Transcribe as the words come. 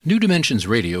New Dimensions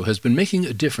Radio has been making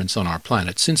a difference on our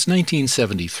planet since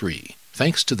 1973,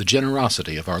 thanks to the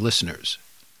generosity of our listeners.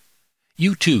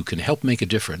 You too can help make a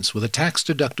difference with a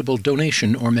tax-deductible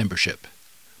donation or membership.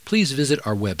 Please visit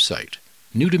our website,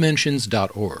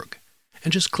 newdimensions.org,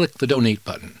 and just click the Donate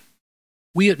button.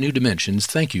 We at New Dimensions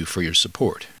thank you for your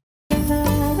support.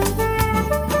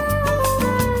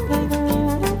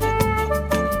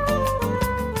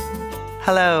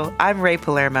 Hello, I'm Ray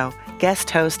Palermo,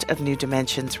 guest host of New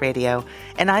Dimensions Radio,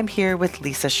 and I'm here with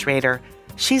Lisa Schrader.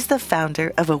 She's the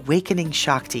founder of Awakening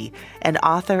Shakti and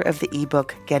author of the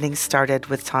ebook Getting Started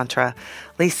with Tantra.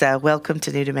 Lisa, welcome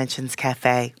to New Dimensions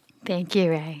Cafe. Thank you,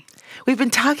 Ray. We've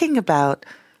been talking about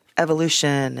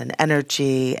evolution and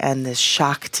energy and this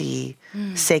Shakti,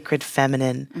 sacred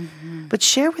feminine. Mm-hmm. But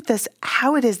share with us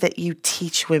how it is that you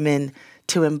teach women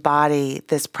to embody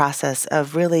this process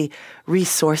of really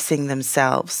resourcing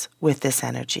themselves with this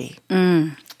energy.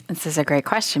 This is a great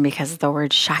question because the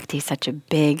word Shakti is such a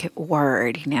big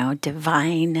word,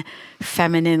 divine,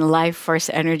 feminine, life force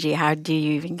energy. How do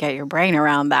you even get your brain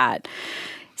around that?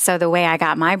 So the way I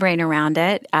got my brain around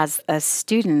it as a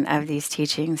student of these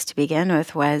teachings to begin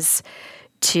with was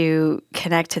to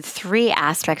connect to three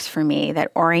aspects for me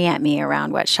that orient me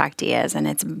around what Shakti is, and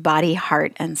it's body,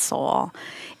 heart, and soul.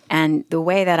 And the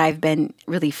way that I've been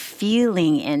really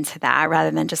feeling into that,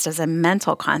 rather than just as a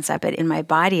mental concept, but in my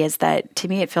body, is that to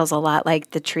me it feels a lot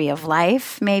like the tree of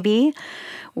life, maybe,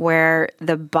 where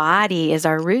the body is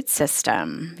our root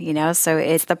system, so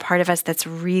it's the part of us that's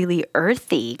really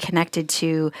earthy, connected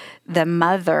to the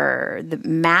mother, the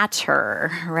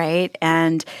matter, right?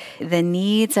 And the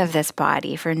needs of this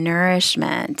body for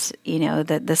nourishment,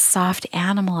 the soft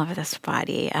animal of this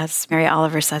body, as Mary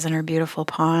Oliver says in her beautiful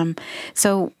poem.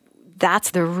 So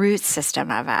that's the root system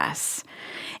of us.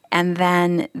 And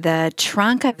then the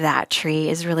trunk of that tree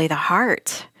is really the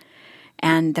heart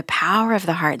and the power of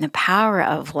the heart and the power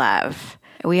of love.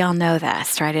 We all know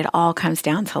this, right? It all comes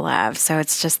down to love. So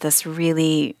it's just this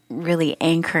really, really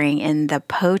anchoring in the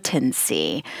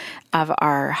potency of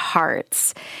our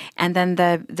hearts. And then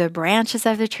the branches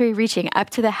of the tree reaching up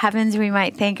to the heavens, we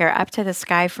might think, or up to the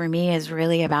sky, for me is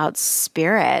really about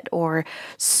spirit or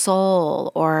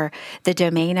soul or the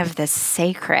domain of the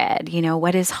sacred,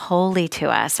 what is holy to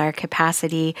us, our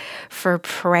capacity for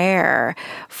prayer,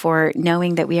 for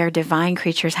knowing that we are divine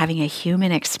creatures having a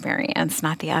human experience,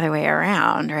 not the other way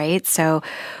around, right? So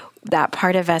that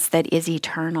part of us that is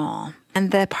eternal.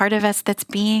 And the part of us that's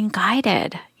being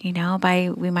guided,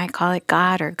 by, we might call it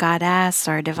God or Goddess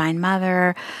or Divine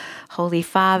Mother, Holy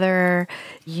Father,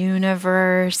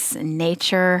 universe,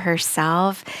 nature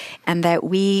herself, and that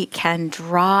we can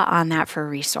draw on that for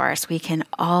resource. We can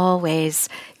always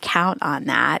count on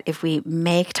that if we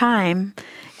make time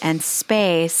and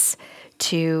space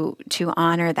to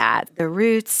honor that. The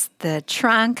roots, the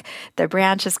trunk, the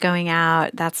branches going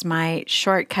out, that's my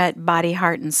shortcut, body,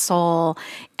 heart, and soul.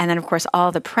 And then, of course,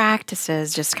 all the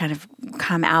practices just kind of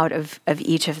come out of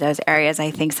each of those areas.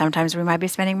 I think sometimes we might be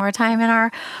spending more time in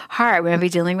our heart. We might be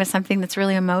dealing with something that's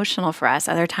really emotional for us.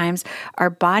 Other times,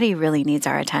 our body really needs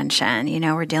our attention.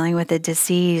 We're dealing with a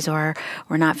disease, or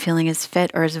we're not feeling as fit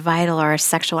or as vital, or our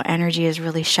sexual energy is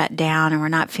really shut down, and we're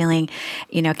not feeling,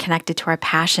 connected to our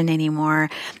passion anymore.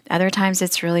 Other times,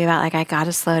 it's really about, I got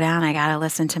to slow down. I got to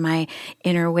listen to my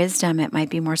inner wisdom. It might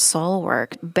be more soul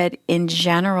work. But in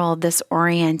general, this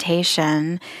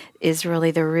orientation is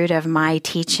really the root of my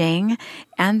teaching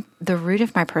and the root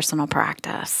of my personal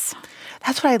practice.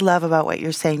 That's what I love about what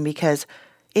you're saying, because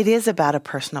it is about a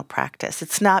personal practice.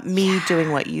 It's not me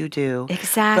doing what you do.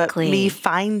 Exactly. But me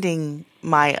finding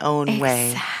my own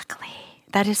way. Exactly.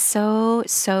 That is so,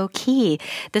 so key.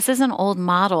 This is an old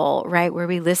model, right, where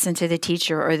we listen to the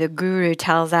teacher or the guru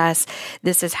tells us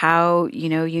this is how,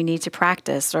 you need to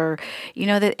practice. Or,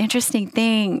 the interesting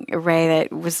thing, Ray,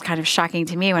 that was kind of shocking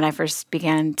to me when I first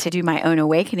began to do my own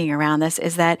awakening around this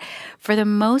is that for the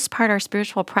most part, our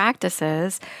spiritual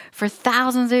practices for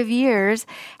thousands of years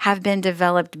have been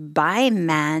developed by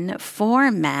men,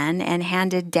 for men, and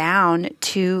handed down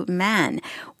to men.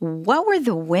 What were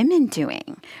the women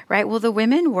doing, right? Well, the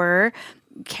women were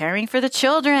caring for the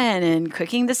children and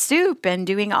cooking the soup and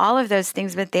doing all of those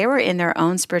things, but they were in their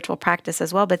own spiritual practice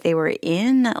as well, but they were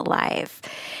in life.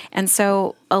 And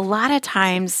so a lot of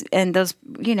times, and those,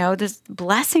 there's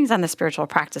blessings on the spiritual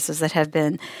practices that have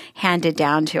been handed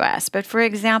down to us. But for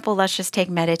example, let's just take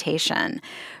meditation.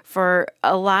 For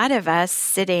a lot of us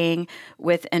sitting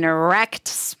with an erect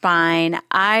spine,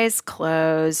 eyes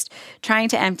closed, trying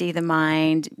to empty the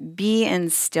mind, be in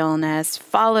stillness,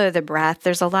 follow the breath,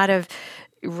 there's a lot of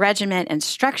regiment and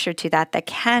structure to that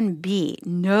can be,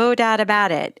 no doubt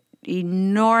about it,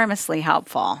 enormously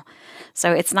helpful.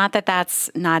 So it's not that that's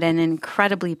not an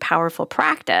incredibly powerful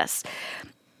practice,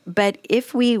 but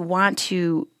if we want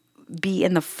to be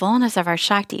in the fullness of our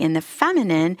Shakti, in the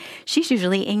feminine, she's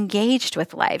usually engaged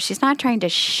with life. She's not trying to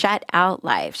shut out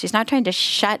life. She's not trying to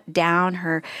shut down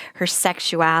her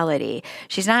sexuality.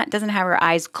 Doesn't have her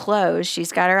eyes closed.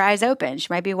 She's got her eyes open. She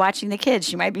might be watching the kids.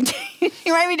 She might be doing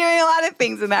a lot of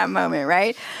things in that moment,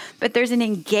 right? But there's an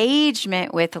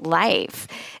engagement with life.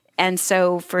 And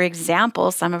so, for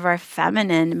example, some of our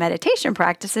feminine meditation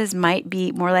practices might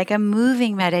be more like a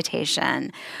moving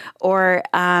meditation or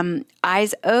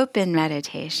eyes open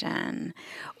meditation.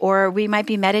 Or we might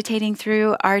be meditating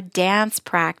through our dance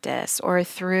practice or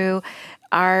through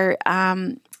our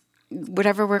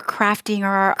whatever we're crafting or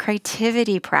our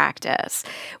creativity practice.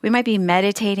 We might be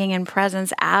meditating in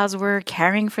presence as we're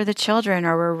caring for the children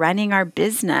or we're running our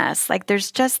business. Like there's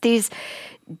just these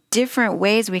different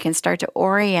ways we can start to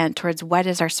orient towards what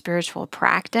is our spiritual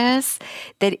practice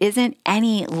that isn't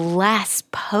any less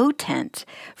potent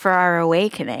for our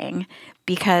awakening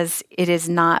because it is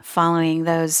not following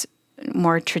those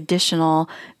more traditional,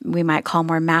 we might call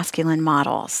more masculine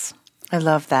models. I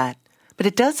love that. But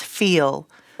it does feel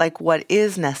like what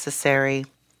is necessary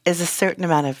is a certain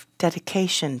amount of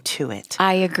dedication to it.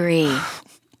 I agree.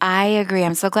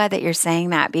 I'm so glad that you're saying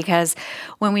that because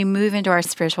when we move into our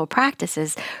spiritual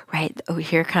practices, right,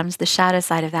 here comes the shadow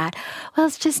side of that. Well,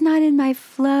 it's just not in my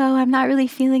flow. I'm not really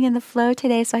feeling in the flow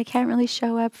today, so I can't really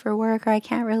show up for work or I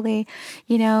can't really,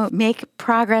 make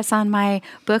progress on my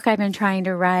book I've been trying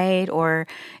to write or,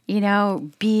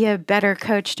 be a better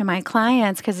coach to my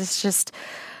clients because it's just,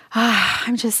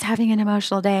 I'm just having an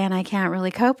emotional day and I can't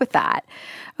really cope with that.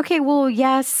 Okay, well,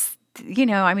 yes,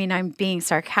 I'm being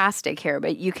sarcastic here,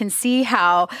 but you can see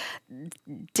how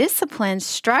discipline,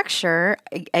 structure,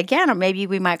 again, or maybe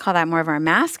we might call that more of our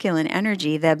masculine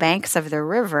energy, the banks of the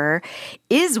river,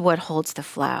 is what holds the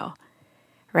flow,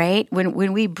 right?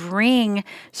 When we bring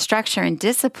structure and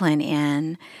discipline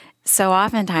in, so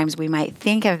oftentimes we might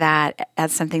think of that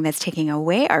as something that's taking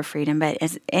away our freedom, but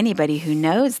as anybody who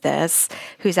knows this,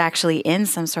 who's actually in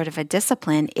some sort of a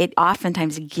discipline, it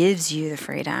oftentimes gives you the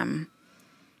freedom.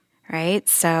 Right?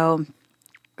 So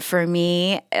for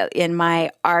me, in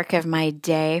my arc of my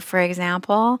day, for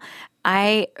example,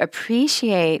 I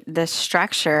appreciate the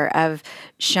structure of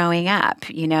showing up,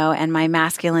 and my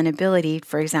masculine ability,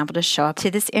 for example, to show up to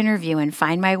this interview and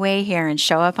find my way here and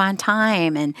show up on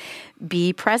time and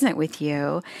be present with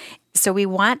you. So we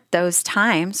want those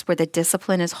times where the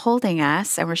discipline is holding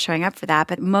us and we're showing up for that.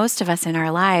 But most of us in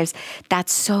our lives,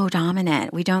 that's so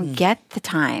dominant. We don't get the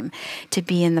time to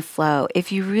be in the flow.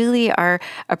 If you really are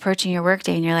approaching your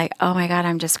workday and you're like, oh my God,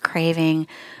 I'm just craving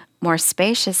more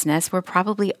spaciousness, we're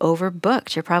probably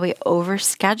overbooked. You're probably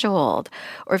overscheduled.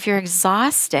 Or if you're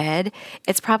exhausted,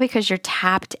 it's probably because you're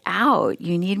tapped out.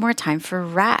 You need more time for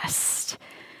rest.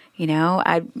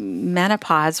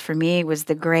 Menopause for me was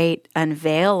the great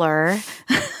unveiler,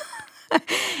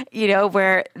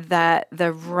 where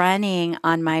the running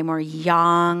on my more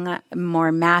young,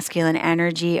 more masculine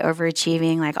energy,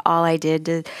 overachieving, like all I did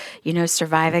to,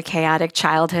 survive a chaotic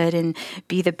childhood and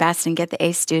be the best and get the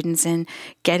A students and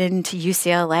get into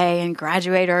UCLA and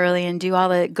graduate early and do all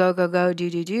the go,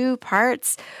 do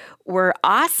parts were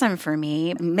awesome for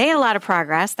me. Made a lot of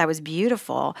progress. That was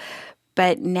beautiful.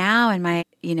 But now in my,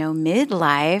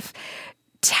 midlife,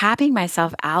 tapping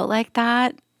myself out like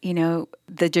that,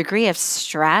 the degree of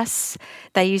stress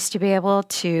that I used to be able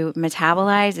to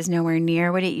metabolize is nowhere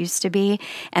near what it used to be.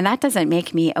 And that doesn't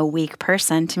make me a weak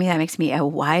person. To me, that makes me a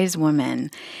wise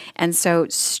woman. And so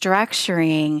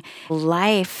structuring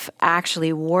life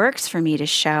actually works for me to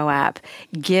show up,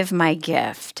 give my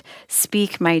gift,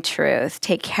 speak my truth,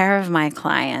 take care of my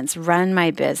clients, run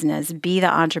my business, be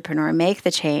the entrepreneur, make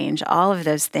the change, all of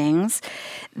those things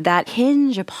that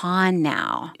hinge upon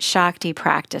now Shakti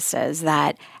practices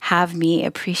that have me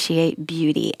appreciate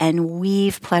beauty and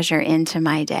weave pleasure into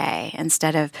my day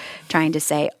instead of trying to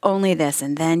say only this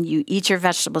and then you eat your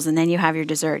vegetables and then you have your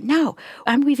dessert. No,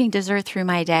 I'm weaving dessert through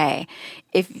my day.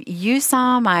 If you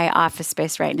saw my office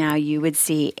space right now, you would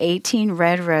see 18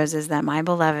 red roses that my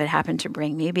beloved happened to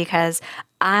bring me because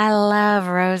I love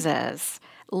roses.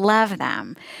 Love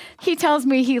them. He tells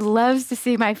me he loves to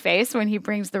see my face when he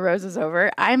brings the roses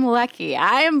over. I'm lucky.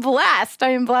 I am blessed.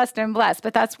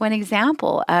 But that's one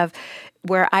example of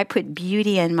where I put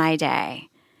beauty in my day.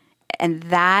 And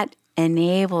that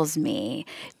enables me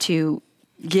to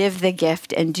give the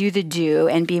gift and do the do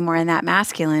and be more in that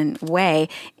masculine way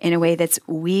in a way that's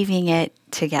weaving it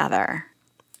together.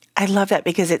 I love that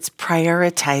because it's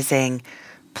prioritizing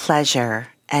pleasure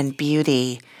and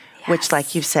beauty which,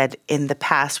 like you've said, in the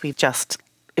past,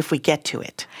 if we get to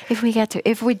it. If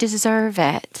we deserve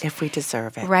it. If we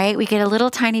deserve it. Right? We get a little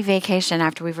tiny vacation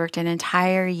after we've worked an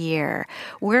entire year.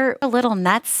 We're a little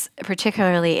nuts,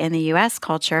 particularly in the U.S.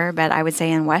 culture, but I would say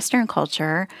in Western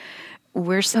culture,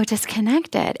 we're so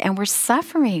disconnected and we're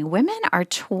suffering. Women are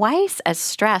twice as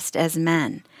stressed as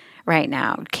men right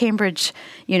now. Cambridge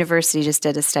University just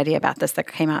did a study about this that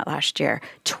came out last year.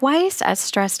 Twice as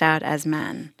stressed out as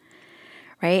men.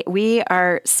 Right? We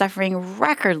are suffering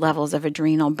record levels of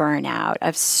adrenal burnout,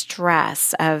 of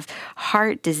stress, of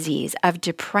heart disease, of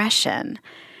depression.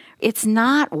 It's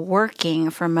not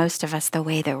working for most of us the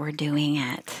way that we're doing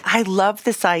it. I love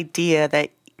this idea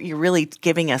that you're really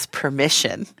giving us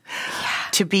permission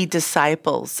to be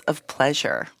disciples of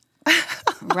pleasure.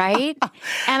 Right?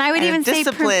 And I would even say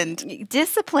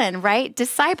disciplined. Right?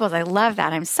 Disciples. I love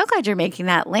that. I'm so glad you're making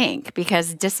that link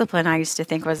because discipline I used to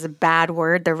think was a bad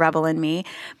word, the rebel in me,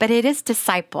 but it is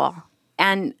disciple.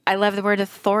 And I love the word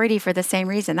authority for the same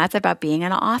reason. That's about being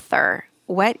an author.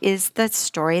 What is the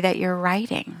story that you're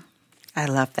writing? I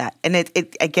love that. And it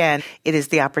is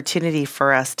the opportunity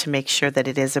for us to make sure that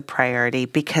it is a priority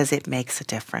because it makes a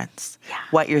difference. Yeah.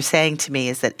 What you're saying to me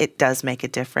is that it does make a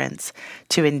difference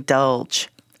to indulge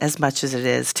as much as it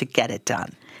is to get it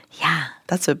done. Yeah.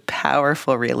 That's a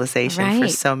powerful realization for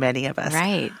so many of us.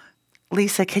 Right.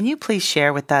 Lisa, can you please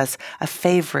share with us a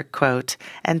favorite quote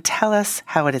and tell us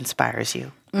how it inspires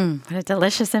you? What a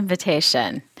delicious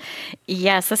invitation.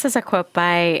 Yes, this is a quote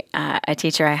by a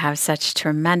teacher I have such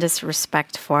tremendous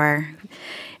respect for.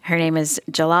 Her name is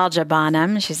Jalal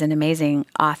Jabanam. She's an amazing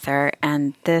author.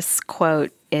 And this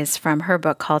quote is from her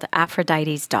book called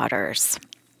Aphrodite's Daughters.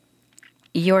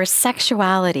 Your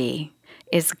sexuality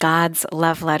is God's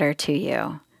love letter to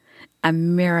you, a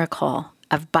miracle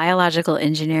of biological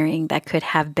engineering that could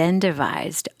have been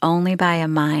devised only by a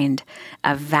mind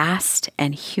of vast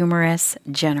and humorous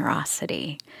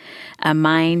generosity, a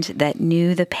mind that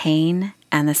knew the pain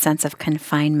and the sense of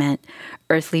confinement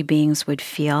earthly beings would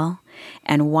feel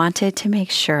and wanted to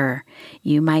make sure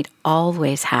you might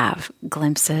always have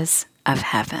glimpses of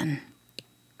heaven.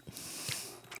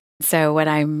 So what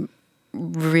I'm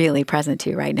really present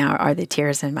to right now are the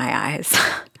tears in my eyes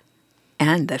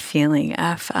and the feeling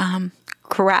of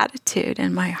gratitude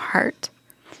in my heart.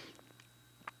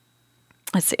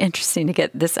 It's interesting to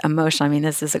get this emotional. I mean,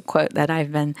 this is a quote that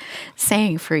I've been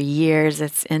saying for years.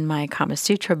 It's in my Kama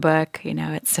Sutra book. You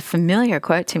know, it's a familiar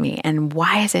quote to me. And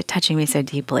why is it touching me so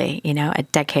deeply, you know, a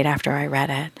decade after I read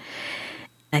it?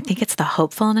 I think it's the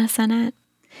hopefulness in it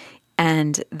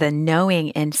and the knowing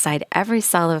inside every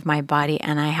cell of my body.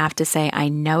 And I have to say, I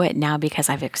know it now because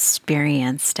I've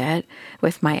experienced it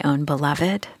with my own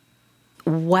beloved.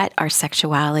 What our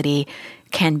sexuality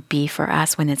can be for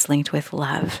us when it's linked with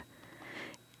love.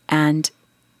 And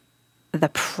the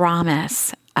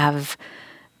promise of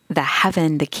the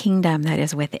heaven, the kingdom that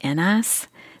is within us,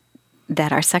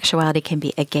 that our sexuality can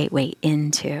be a gateway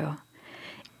into.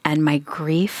 And my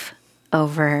grief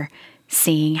over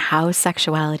seeing how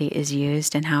sexuality is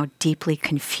used and how deeply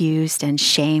confused and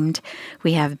shamed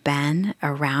we have been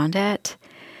around it.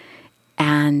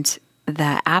 And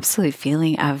the absolute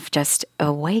feeling of just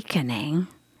awakening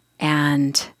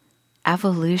and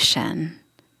evolution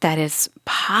that is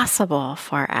possible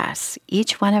for us,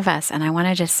 each one of us. And I want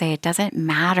to just say it doesn't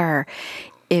matter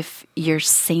if you're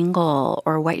single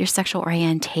or what your sexual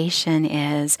orientation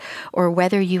is or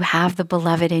whether you have the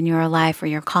beloved in your life or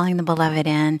you're calling the beloved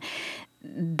in.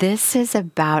 This is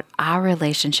about our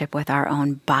relationship with our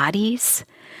own bodies,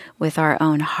 with our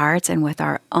own hearts, and with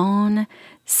our own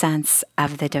sense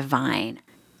of the divine.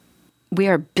 We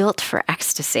are built for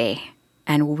ecstasy,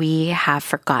 and we have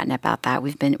forgotten about that.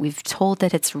 We've told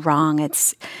that it's wrong,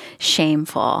 it's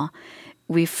shameful.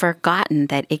 We've forgotten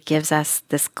that it gives us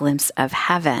this glimpse of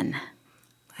heaven.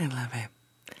 I love it.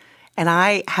 And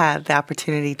I had the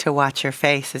opportunity to watch your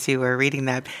face as you were reading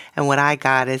that, and what I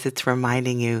got is it's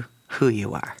reminding you who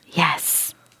you are.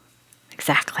 Yes,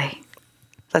 exactly.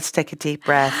 Let's take a deep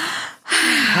breath.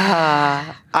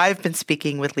 I've been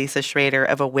speaking with Lisa Schrader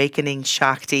of Awakening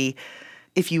Shakti.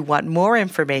 If you want more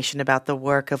information about the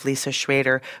work of Lisa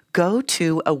Schrader, go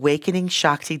to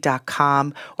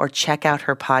awakeningshakti.com or check out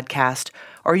her podcast.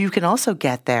 Or you can also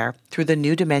get there through the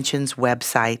New Dimensions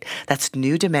website. That's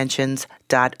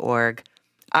newdimensions.org.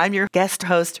 I'm your guest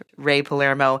host, Ray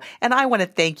Palermo, and I want to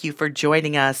thank you for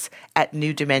joining us at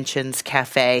New Dimensions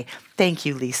Cafe. Thank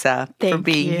you, Lisa, for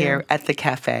being here at the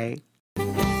cafe.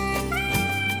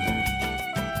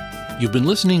 You've been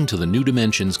listening to the New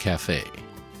Dimensions Cafe.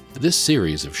 This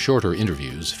series of shorter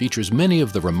interviews features many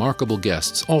of the remarkable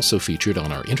guests also featured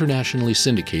on our internationally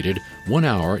syndicated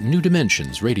one-hour New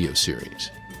Dimensions radio series.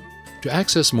 To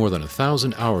access more than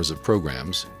 1,000 hours of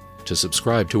programs, to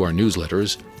subscribe to our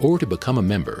newsletters, or to become a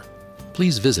member,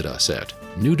 please visit us at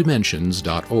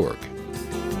newdimensions.org.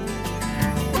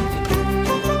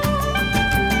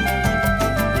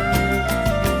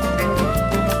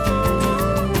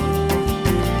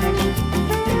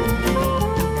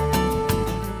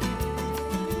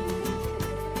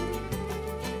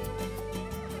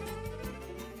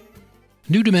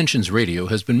 New Dimensions Radio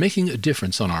has been making a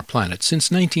difference on our planet since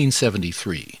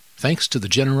 1973, thanks to the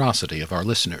generosity of our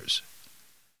listeners.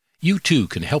 You too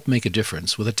can help make a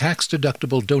difference with a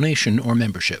tax-deductible donation or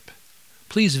membership.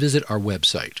 Please visit our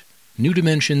website,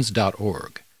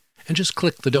 newdimensions.org, and just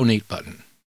click the Donate button.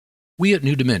 We at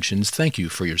New Dimensions thank you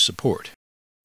for your support.